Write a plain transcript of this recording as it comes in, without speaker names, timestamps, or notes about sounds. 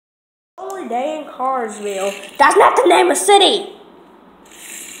Only day in Carsville. That's not the name of the city.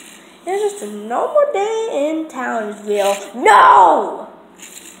 It's just a normal day in Townsville. No!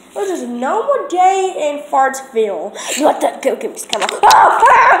 It was just a normal day in Fartsville. You want to go give me some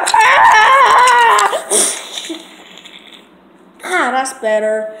that's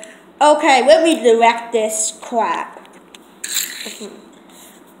better. Okay, let me direct this crap. It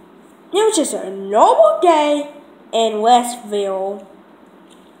was just a normal day in Westville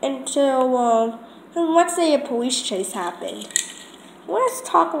until, let's say a police chase happened. Let's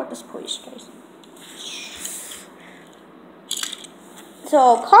talk about this police chase.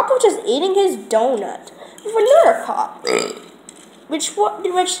 So, a cop was just eating his donut with another cop, which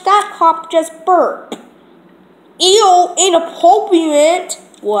that cop just burped. Ew, inappropriate.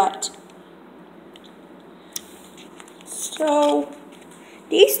 What? So,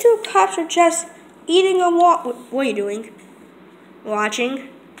 these two cops are just eating a what are you doing? Watching?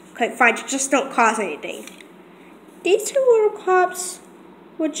 Okay, fine, just don't cause anything. These two little cops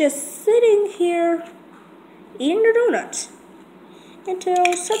were just sitting here eating their donuts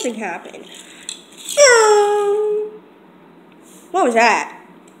until something happened. What was that?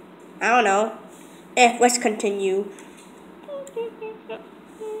 I don't know. Let's continue.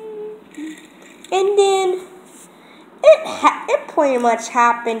 And then it pretty much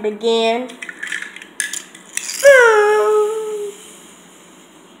happened again.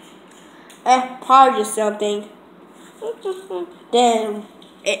 Probably just something. Then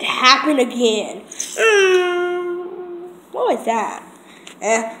it happened again. What was that?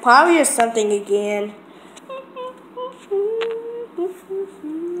 Probably just something again.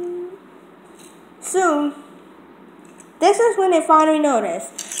 Soon, this is when they finally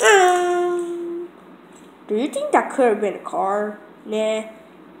noticed. Do you think that could have been a car? Nah.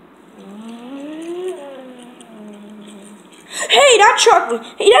 Hey, that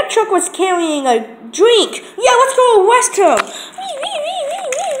truck was carrying a drink. Yeah, let's go arrest him.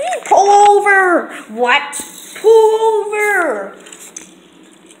 Pull over. What? Pull over.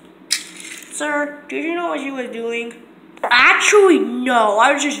 Sir, did you know what you were doing? Actually, no.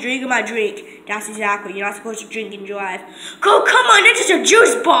 I was just drinking my drink. That's exactly. You're not supposed to drink and drive. Go, come on. This is a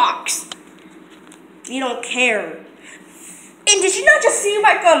juice box. You don't care. And did you not just see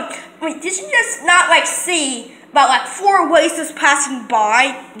did you just not see about 4 races passing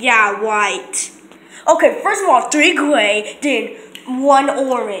by? Yeah, right. Okay, first of all, 3 gray, then 1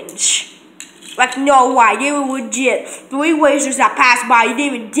 orange. No way, they were legit. 3 racers that passed by, you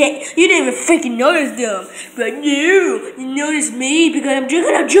didn't even freaking notice them. But you noticed me because I'm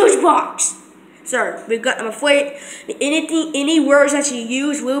drinking a juice box. Sir, I'm afraid any words that you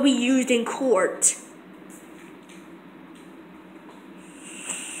use will be used in court.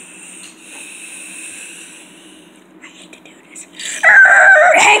 I hate to do this.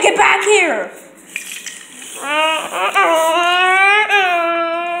 Hey, get back here!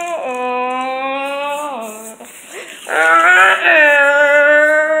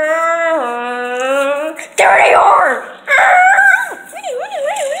 There they are!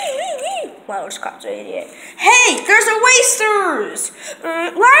 Wow, those cops are an idiot. Hey, there's erasers!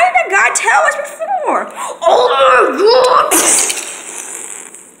 Why didn't the guy tell us before? Oh my god!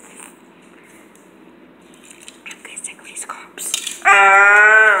 I'm gonna sick of these cops.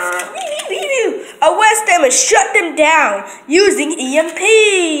 Arrest them and shut them down using EMP.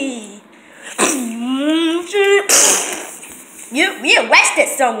 We arrested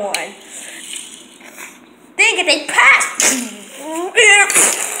someone. Think if they passed.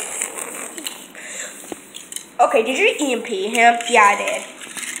 Okay, did you EMP him? Yeah, I did.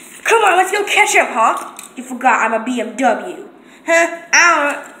 Come on, let's go catch him, huh? You forgot I'm a BMW.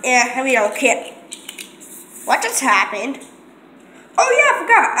 Huh? We don't care. What just happened? Oh yeah, I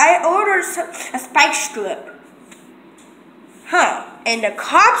forgot. I ordered a spike strip. Huh. And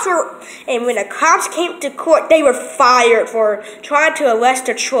when the cops came to court, they were fired for trying to arrest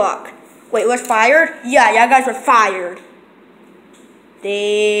a truck. Wait, was fired? Yeah, y'all guys were fired.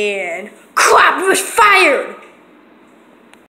 Then, crap, we was fired!